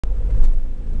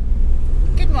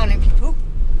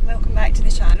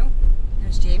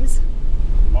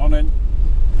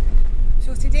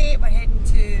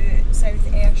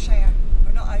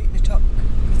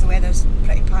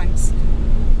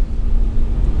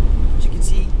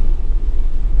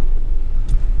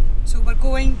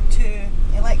going to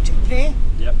Electric Brae.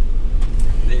 Yep.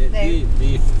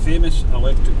 The famous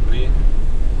Electric Brae.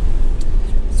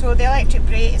 So the Electric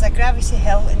Brae is a gravity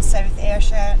hill in South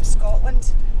Ayrshire,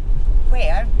 Scotland,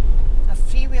 where a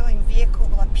freewheeling vehicle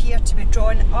will appear to be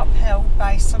drawn uphill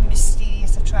by some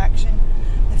mysterious attraction.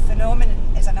 The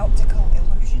phenomenon is an optical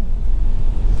illusion.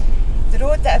 The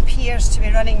road that appears to be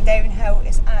running downhill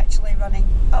is actually running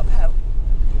uphill,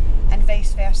 and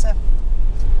vice versa.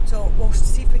 So we'll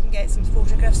see if we can get some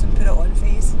photographs and put it on for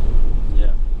you.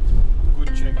 Yeah. Go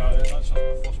and check that out. That's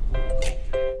our first protocol.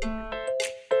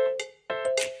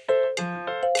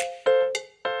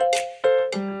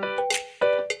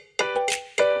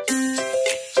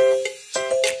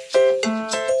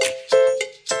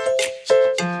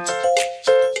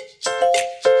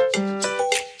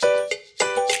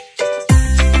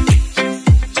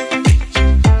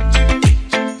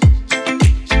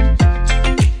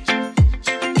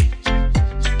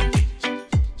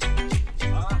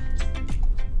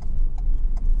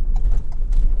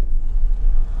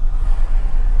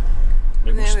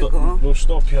 We'll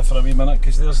stop here for a wee minute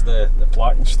because there's the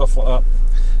plaque and stuff like that.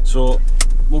 So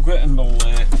we'll go out and we'll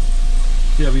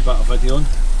do a wee bit of video on,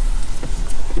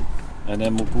 and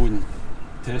then we'll go and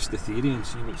test the theory and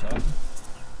see what's happening.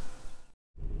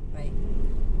 Right.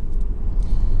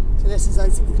 So this is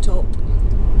us at the top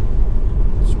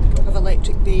of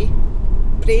Electric Brae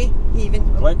even.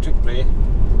 Electric Brae.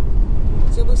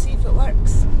 So we'll see if it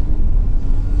works.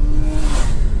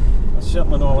 It's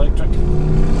certainly not electric.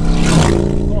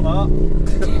 Not that.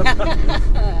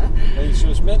 Right, so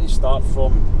it's meant to start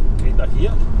from kind of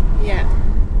here. Yeah.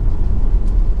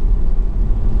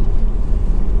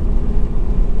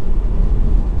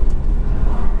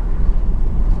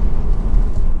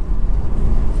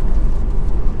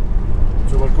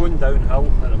 So we're going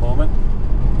downhill at the moment.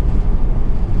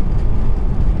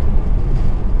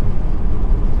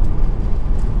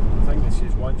 I think this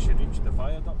is once you reach the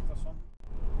viaduct or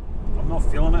something. I'm not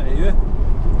feeling it, are you?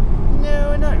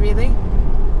 No, not really.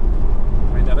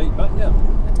 Am I in the right bit yet?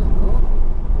 I don't know.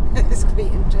 It's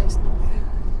quite interesting.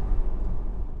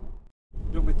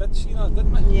 Yeah, we did see that,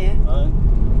 didn't we? Yeah. Aye.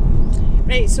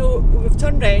 Right, so we've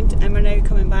turned round and we're now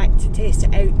coming back to test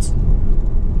it out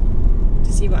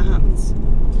to see what happens.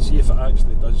 To see if it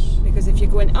actually does. Because if you're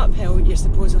going uphill, you're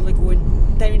supposedly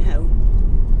going downhill.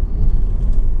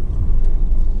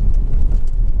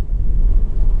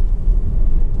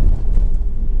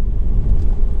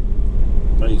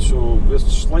 Right, so we're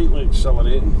slightly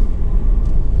accelerating.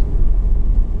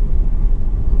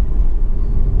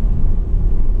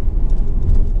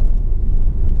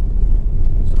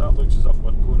 So that looks as if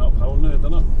we're going uphill now,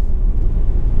 doesn't it?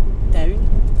 Down.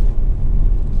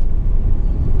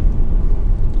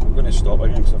 I'm going to stop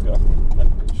again because I've got an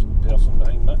impatient person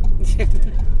behind me.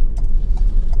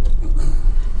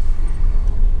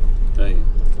 Right.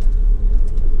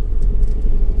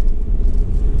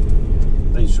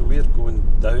 Right, so we're going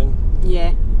down.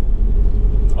 Yeah.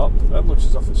 Up. That looks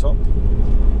as if it's up.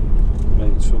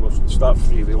 Right, so we'll start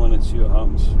freewheeling and see what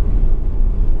happens.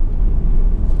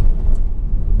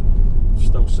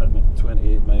 Still sitting at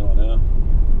 28 mile an hour.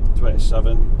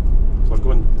 27. We're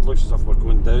going, looks as if we're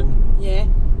going down. Yeah.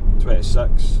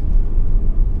 26.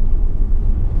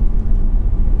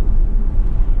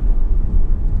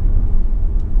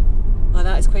 Oh,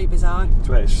 that is quite bizarre.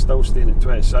 20, still staying at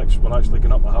 26. We're actually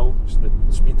going up a hill, so the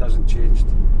speed hasn't changed.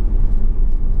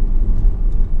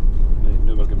 Right,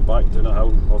 now we're going back down a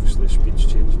hill. Obviously, the speed's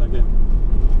changing again.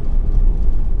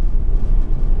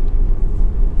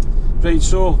 Right,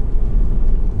 so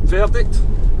verdict.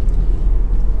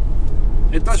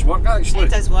 It does work actually.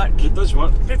 It does work. It does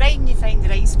work. Providing you find the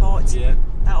right spots. Yeah.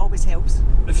 That always helps.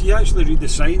 If you actually read the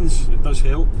signs, it does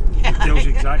help. It tells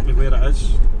you exactly where it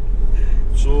is.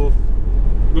 So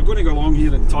we're going to go along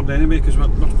here and turn anyway because we're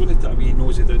going to take a wee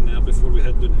nosy down there before we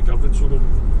head down to Girvan. So we'll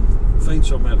find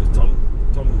somewhere to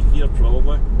turn here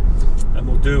probably, and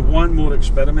we'll do one more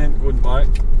experiment going back,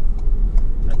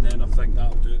 and then I think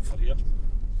that'll do it for here.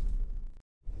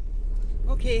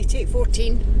 Okay, take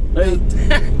 14. Right.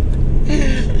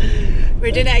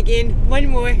 We're doing it again. One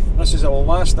more. This is our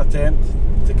last attempt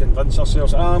to convince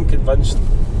ourselves. I'm convinced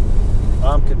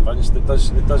it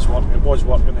does work. It was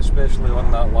working, especially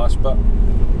on that last bit.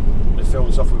 It felt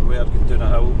as if we were going down a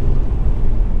hill,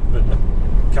 but the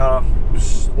car was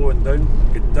slowing down,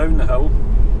 going down the hill.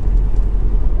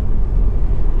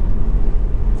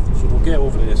 So we'll get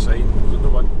over to the side. We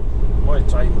want to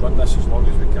try and run this as long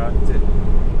as we can to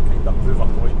kind of prove a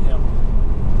point here.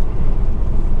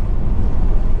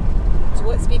 So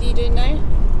what speed are you doing now?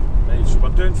 Right, so we're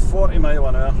doing 40 mile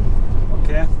an hour,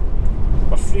 okay?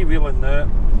 We're freewheeling now.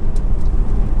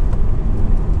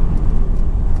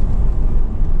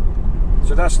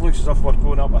 So this looks as if we're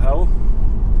going up a hill.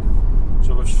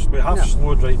 So we have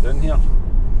slowed right down here.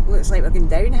 Looks like we're going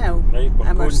downhill. Right,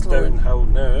 we're going downhill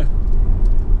now.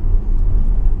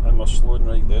 And we're slowing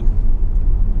right down.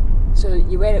 So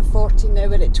you were at 40, now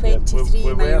we're at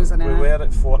 23 miles an hour. We were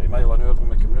at 40 mile an hour when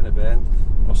we came round the bend.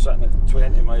 We're sitting at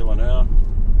 20 mile an hour.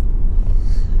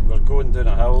 We're going down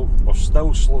a hill. We're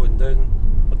still slowing down.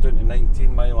 We're down to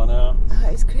 19 mile an hour.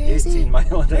 That is crazy. 18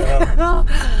 mile an hour.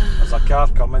 There's a car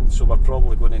coming, so we're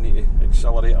probably going to need to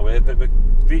accelerate away. But we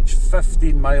reached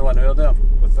 15 mile an hour there.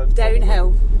 Within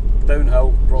downhill.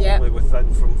 Downhill, probably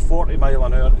within from 40 mile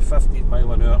an hour to 15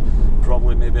 mile an hour.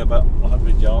 Probably maybe about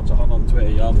 100 yards,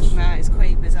 120 yards. That is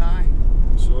quite bizarre.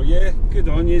 So yeah, good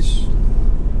on yous.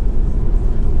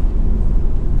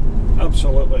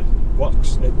 Absolutely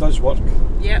works. It does work.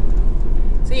 Yep.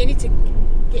 So you need to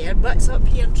get your butts up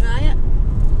here and try it.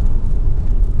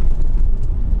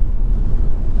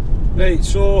 Right,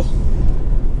 so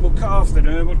we'll cut off the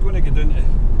now. We're going to go down to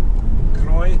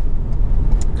Croy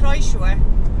Ayrshire.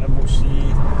 And we'll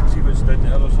see what's down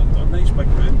there. There's a nice big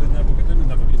ground in there. We'll go down and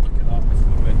have a wee look at that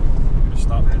before we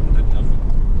start heading down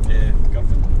there.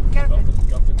 Girvan.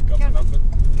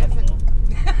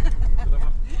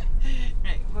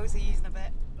 Right, we'll see you in a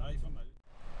bit. Aye, for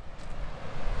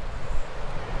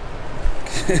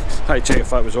now. I check if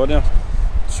that was on there.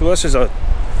 So this is a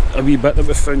wee bit that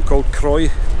we found called Croy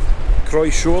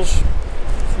Shores.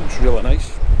 Looks really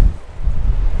nice.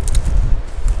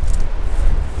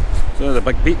 So the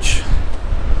big beach.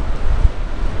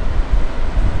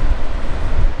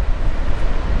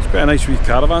 It's quite a nice wee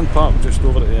caravan park just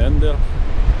over at the end there.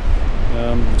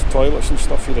 There's toilets and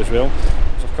stuff here as well.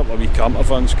 There's a couple of wee camper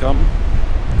vans camping.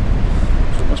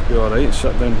 So it must be alright to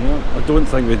sit down here. I don't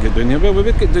think we'd get down here. Well, we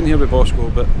would get down here with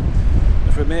Bosko, but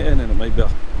if we met in, then it might be a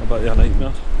bit of a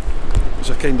nightmare.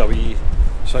 It's a kind of wee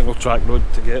single track road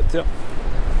to get there.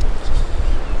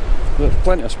 There's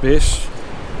plenty of space.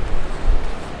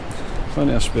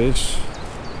 Plenty of space.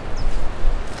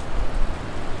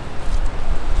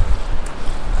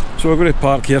 So we're going to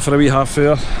park here for a wee half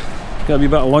hour, get a wee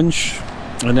bit of lunch,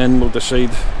 and then we'll decide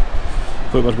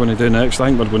what we're going to do next. I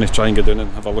think we're going to try and get down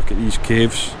and have a look at these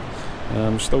caves.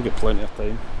 Still get plenty of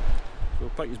time. So we'll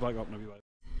pick these back up in a wee while.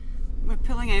 We're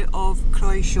pulling out of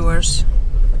Croy Shores.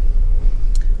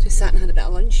 Just sat and had a bit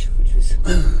of lunch, which was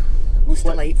most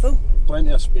delightful.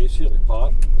 Plenty of space here to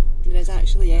park. There is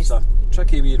actually, yes. It's a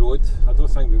tricky wee road. I don't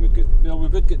think we would get, well, we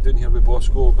would get down here with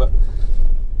Bosko, but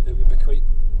it would be quite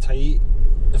tight.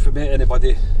 If we met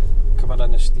anybody coming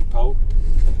in a steep hill,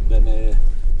 then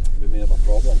we may have a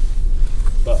problem.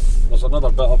 But there's another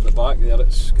bit up the back there,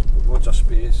 it's got loads of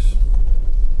space.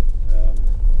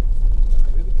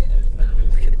 We would get it.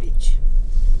 Look at the beach.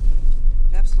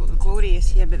 Absolutely glorious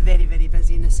here, but very, very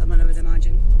busy in the summer, I would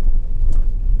imagine.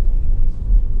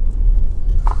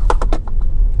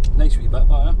 Nice wee bit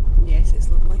that, eh? Yes, it's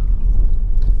lovely.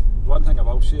 One thing I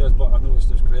will say is, but I noticed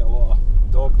there's quite a lot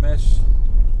of dog mess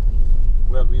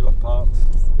where we were parked,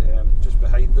 just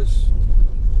behind us.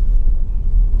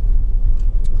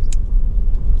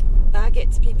 Bag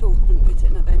it to people and put it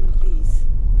in a bin, please.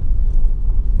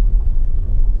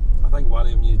 I think one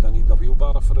of them I need a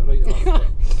wheelbarrow for it right now.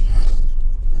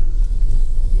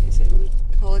 Is it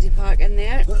a holiday park in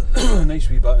there? Nice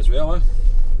wee bit as well, eh?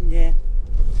 Yeah.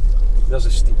 There's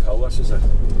a steep hill, this is a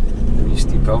wee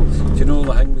steep hill. Do you know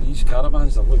the thing with these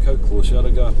caravans, look how close they are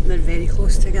together. They're very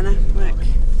close together, look.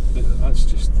 But that's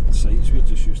just the size, we're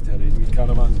just used to a red wee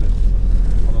caravan, but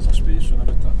there's a space round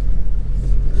about that.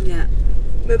 Yeah.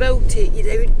 We will take you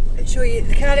down and show you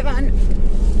the caravan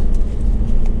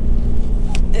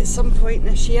at some point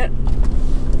this year.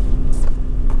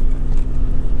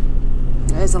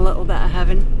 It is a little bit of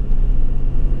heaven,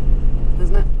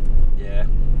 isn't it? Yeah.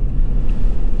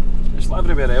 It's like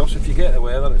everywhere else, if you get the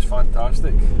weather it's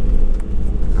fantastic.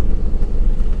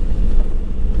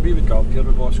 We would go up here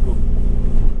with Bosko.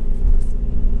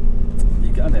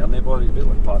 You get in there, neighbour, you'd be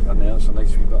able to park in there, it's a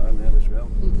nice wee bit in there as well.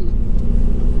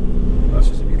 This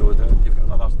is a wee road out. You've got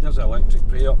another, there's the Electric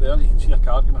Brae up there, you can see a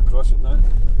car going across it now.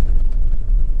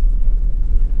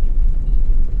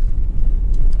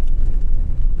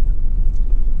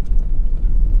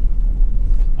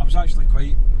 I was actually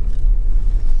quite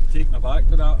taken aback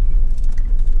with that.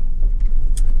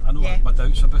 I know I had my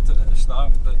doubts about it at the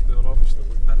start, but we were obviously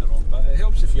looking in the wrong bit. It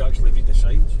helps if you actually read the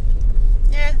signs.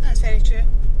 Yeah, that's very true.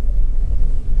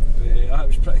 But it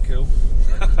was pretty cool.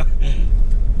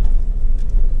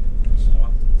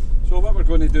 So what we're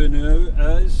going to do now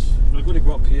is, we're going to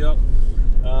go up here,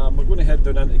 we're going to head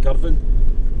down into Girvan.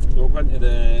 We'll go into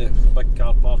the big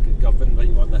car park at Girvan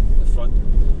right on the front.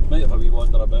 Might have a wee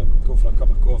wander about, go for a cup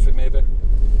of coffee maybe.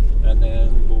 and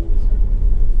then we'll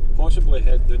possibly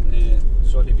head down to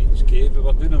Sonny Bean's Cave. We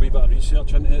were doing a wee bit of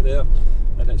research into it there,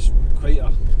 and it's quite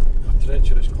a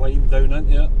treacherous climb down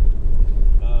into it.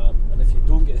 And if you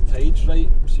don't get the tides right,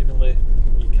 seemingly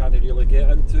you can't really get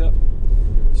into it.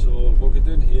 So we'll go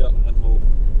down here and we'll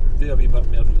do a wee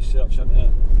bit more research into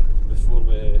it before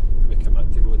we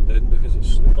commit to going down,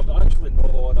 because we're actually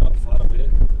not all that far away.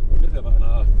 We're maybe about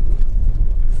another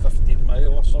 15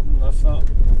 mile or something, if that.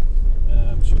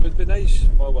 So it would be nice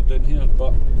while we're down here,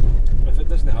 but if it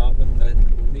doesn't happen, then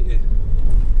we'll need to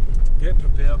get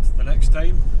prepared the next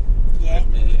time. Yeah.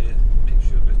 And make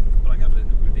sure we bring everything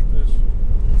that we need to us.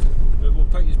 But we'll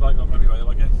pick you back up in a wee while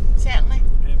again. Certainly.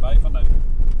 Okay, bye for now.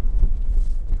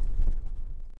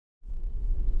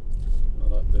 Look at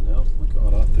that down there. Look at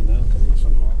all that down there. Come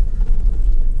listen to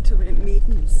that. So we're at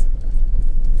Maidens.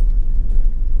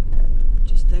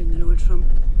 Just down the road from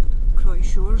Croy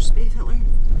Shores, basically.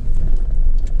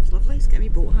 It's lovely, it's got a wee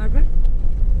boat harbour.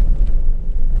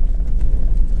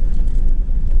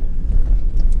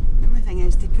 The only thing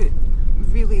is they put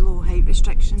really low height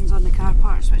restrictions on the car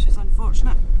parks, which is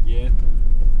unfortunate. Yeah,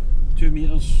 2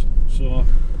 metres, so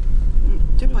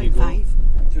 2.5.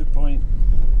 2.5,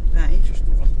 just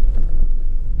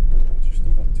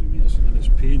over 2 metres, and it's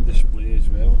pay and display as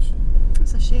well. So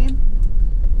It's a shame.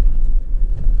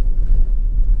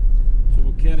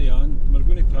 we'll carry on. We're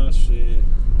going to pass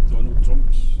Donald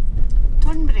Trump's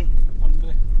Turnberry.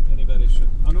 Turnberry very, very soon.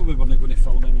 I know we weren't going to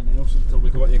film anything else until we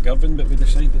got to Girvan, but we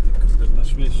decided to come down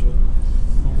this way, so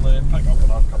we'll pick up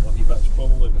another couple of wee bits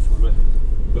probably before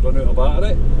we run out of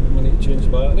battery. We need to change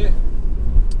the battery.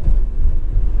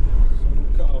 So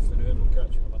we'll cut off the new and we'll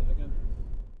catch you in a minute again.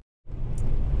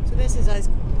 So this is us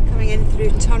coming in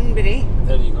through Turnberry.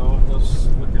 There you go,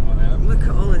 look at one there. Look at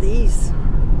all of these.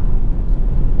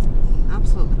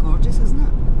 Absolutely gorgeous, isn't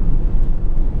it?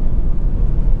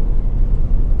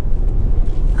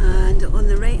 And on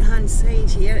the right hand side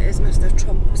here is Mr.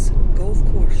 Trump's golf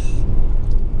course.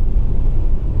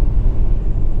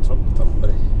 Trump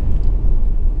Turnberry.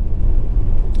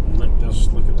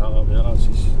 Look at that up there, that's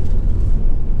his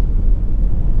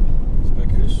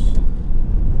big house.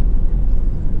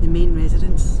 The main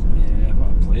residence. Yeah, what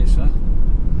a place, huh?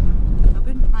 I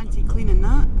wouldn't fancy cleaning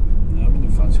that. No, I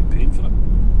wouldn't fancy paying for it.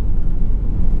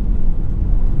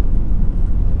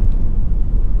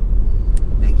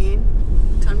 Again,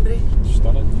 Turnberry.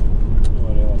 Stunning.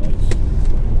 Oh, really nice.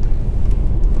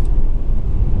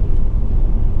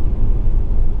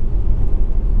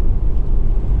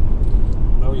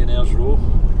 Millionaire's Row.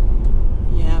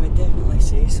 Yeah, I would definitely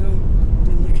say so. I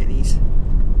mean, look at these.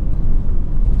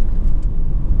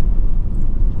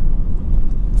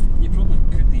 You probably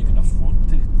couldn't even afford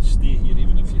to stay here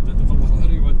even if you did have a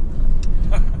lottery win.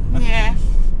 Yeah.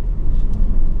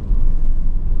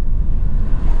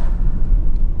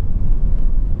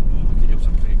 Look at yours a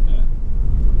break now.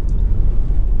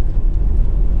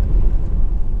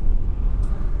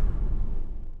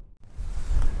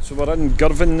 So we're in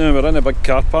Girvan now, we're in a big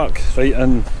car park right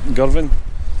in Girvan.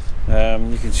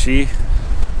 You can see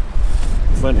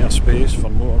plenty of space for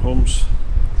motorhomes.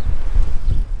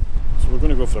 So we're going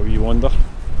to go for a wee wander.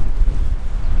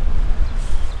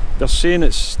 They're saying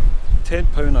it's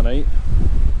 £10 a night.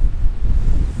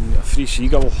 And you get a free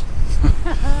seagull.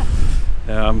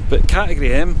 But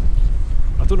category M,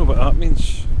 I don't know what that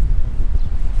means.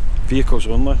 Vehicles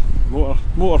only.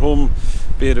 Motorhome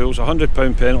pay rules,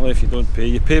 £100 penalty if you don't pay.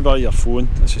 You pay by your phone.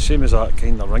 It's the same as that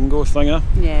kind of Ringo thingy.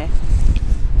 Yeah.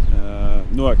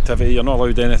 No activity, you're not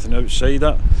allowed anything outside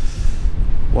it.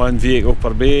 1 vehicle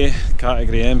per bay,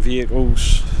 category M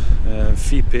vehicles,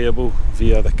 fee payable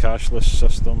via the cashless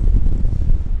system,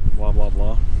 blah blah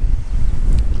blah.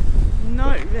 No,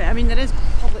 I mean there is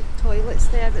public toilets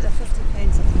there, but they're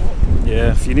 50p a pop.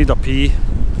 Yeah, if you need a pee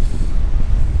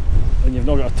and you've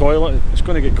not got a toilet, it's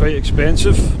going to get quite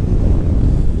expensive.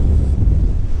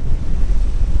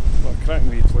 What a cracking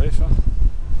wee place, huh?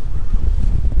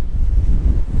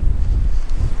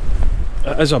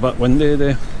 It is a bit windy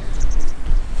there.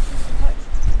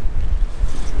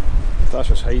 That's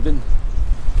just hiding.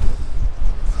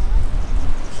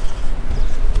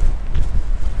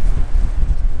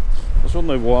 There's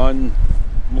only one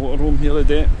motorhome here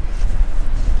today,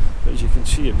 but as you can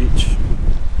see, a beach.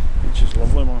 Beach is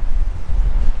lovely, man.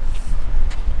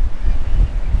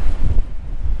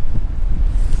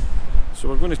 So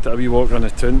we're going to take a wee walk around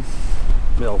the town.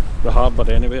 Well, the harbour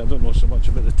anyway. I don't know so much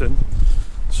about the town.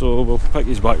 So we'll pick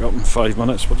these back up in 5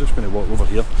 minutes. We're just going to walk over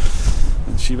here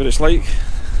and see what it's like.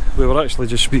 We were actually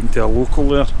just speaking to a local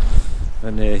there,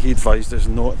 and he advised us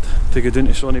not to go down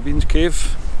to Sonny Bean's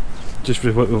Cave. just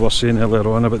with what we were saying earlier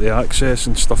on about the access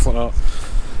and stuff like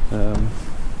that.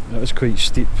 It is quite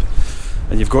steep,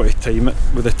 and you've got to time it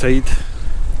with the tide.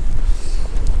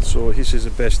 So he says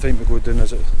the best time to go down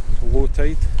is at low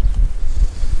tide.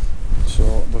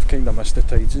 So we've kind of missed the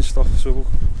tides and stuff, so we'll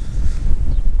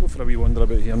go for a wee wander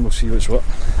about here and we'll see what's what.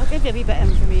 I'll give you a wee bit of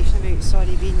information about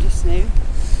Sorry Bean just now. If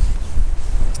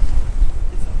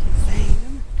I can find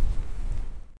them.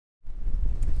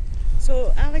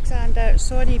 So Alexander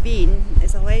Sorry Bean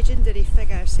is a legendary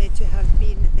figure said to have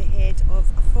been the head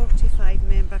of a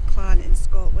 45-member clan in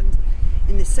Scotland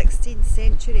in the 16th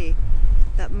century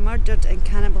that murdered and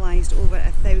cannibalised over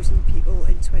 1,000 people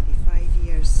in 25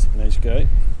 years. Nice guy.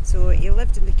 So he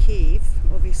lived in the cave,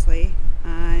 obviously,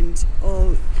 and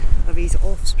all of his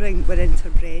offspring were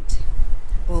interbred,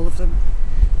 all of them,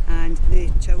 and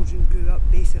the children grew up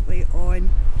basically on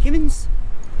humans.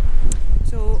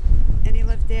 So, and he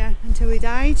lived there until he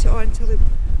died, or until he,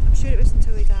 I'm sure it was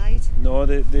until he died. No,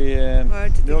 they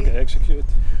all get executed.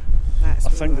 I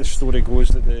think the story goes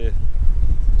that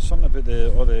something about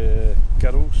all the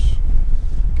girls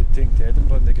get taken to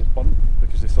Edinburgh and they get burnt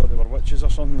because they thought they were witches or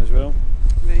something as well.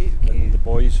 Right, okay. And the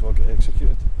boys all get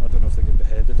executed. I don't know if they get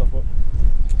beheaded or what.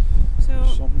 So, or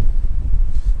something.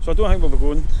 So I don't think we'll be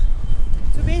going.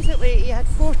 So basically he had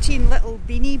 14 little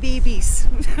beanie babies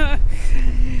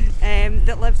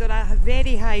that lived on a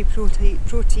very high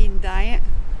protein diet.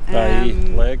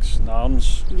 Legs and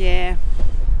arms. Yeah.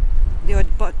 The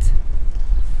odd butt.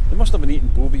 They must have been eating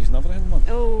bobies and everything, man.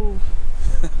 Oh.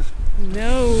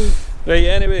 No. Right,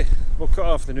 anyway, we'll cut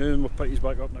off the noon and we'll pick these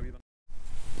back up in a wee bit.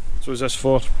 So is this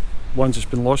for ones that's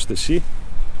been lost at sea?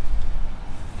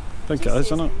 I think it is,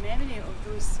 isn't it? In memory of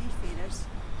those seafarers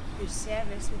whose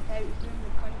service without whom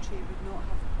the country would not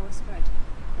have prospered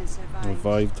and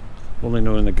survived. Only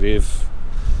knowing the grave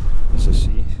is the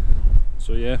sea.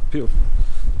 So yeah, pure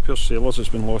sailors has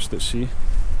been lost at sea.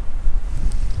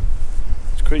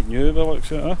 It's quite new by the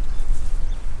looks of it, huh?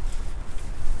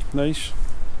 Nice.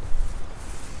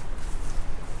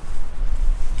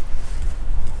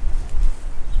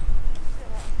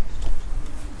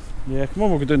 Yeah, come on,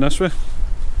 we'll go down this way.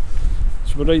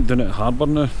 So we're right down at the harbour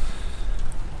now.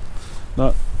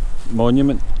 That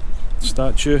monument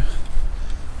statue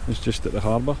is just at the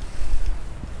harbour.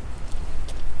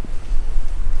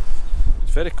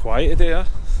 It's very quiet today, huh?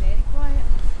 Very quiet.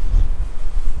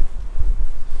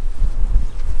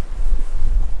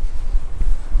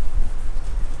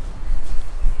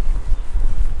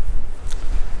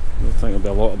 I don't think there'll be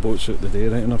a lot of boats out today,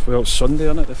 right enough. Well, it's Sunday,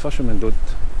 isn't it? The fishermen don't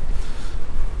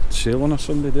sail on a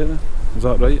Sunday, do they? Is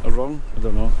that right or wrong? I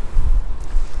don't know.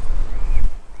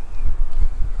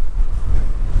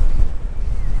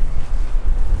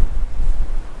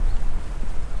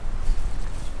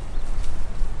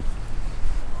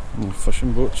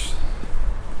 Fishing boats,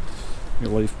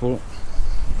 your lifeboat.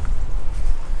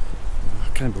 I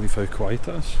can't believe how quiet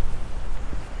it is.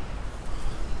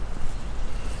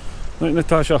 Right,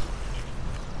 Natasha,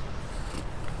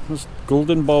 there's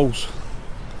golden balls.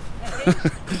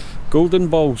 Golden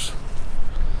balls.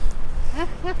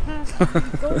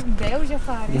 Golden bells, you're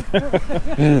funny.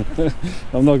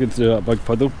 I'm not going to do that big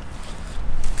puddle.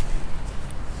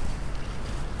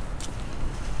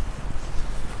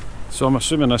 So I'm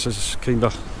assuming this is kind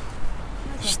of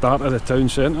start of the town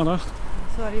centre, huh?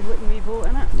 Sorry, looking wee boat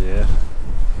in it. Yeah.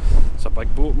 It's a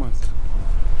big boat, man.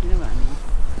 You know what I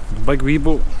mean. A big wee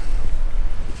boat.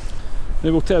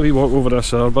 Maybe we'll take a wee walk over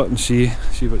this other bit and see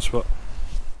what's what.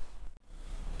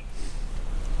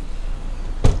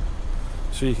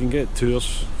 So you can get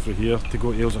tours through here to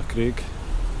go to Ayrshire Craig.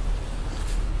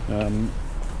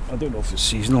 I don't know if it's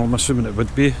seasonal, I'm assuming it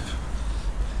would be.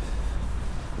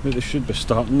 But they should be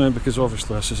starting now because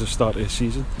obviously this is the start of the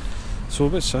season. So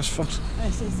what's this for?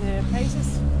 This is the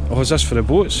prices. Oh, is this for the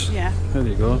boats? Yeah. There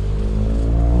you go.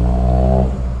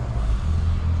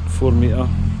 4 metre.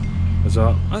 Is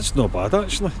that? That's not bad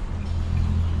actually.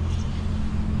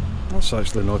 That's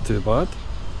actually not too bad.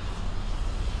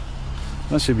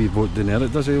 That's a wee boat down there,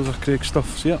 it does Ayrshire Craig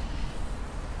stuff, see it?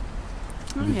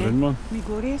 Oh wee yeah, brown one. wee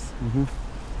glorious.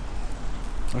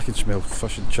 I can smell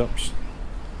fish and chips.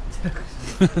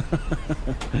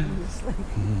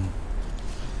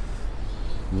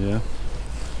 Yeah.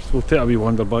 So we'll take a wee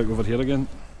wander back over here again.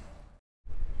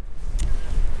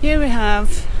 Here we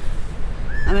have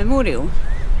a memorial.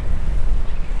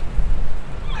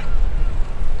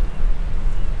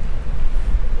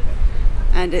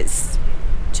 And it's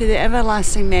to the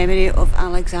everlasting memory of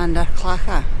Alexander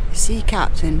Clacha, sea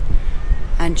captain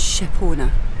and ship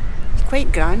owner. It's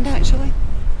quite grand actually.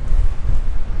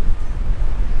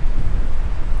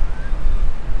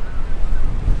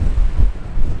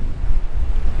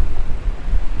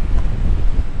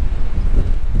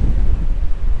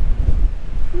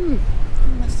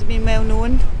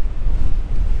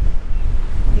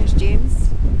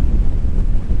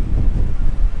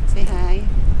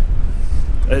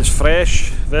 It's fresh,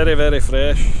 very, very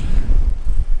fresh.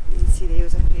 You can see the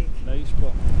Ayrshire Craig. Nice,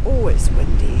 but Oh, it's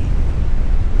windy.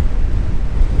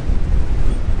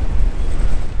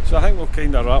 so I think we'll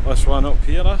kind of wrap this one up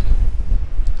here.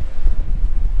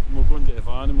 We'll go and get the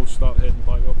van and we'll start heading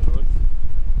back up the road.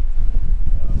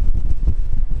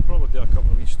 Probably do a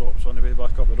couple of wee stops on the way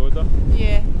back up the road there.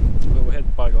 Yeah. But we'll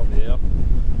head back up there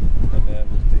and then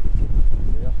we'll take it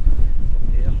from there.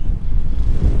 From here.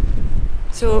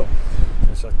 So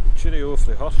It's a cheerio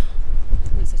for her.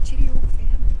 it's a cheerio for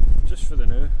him. Just for the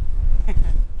now.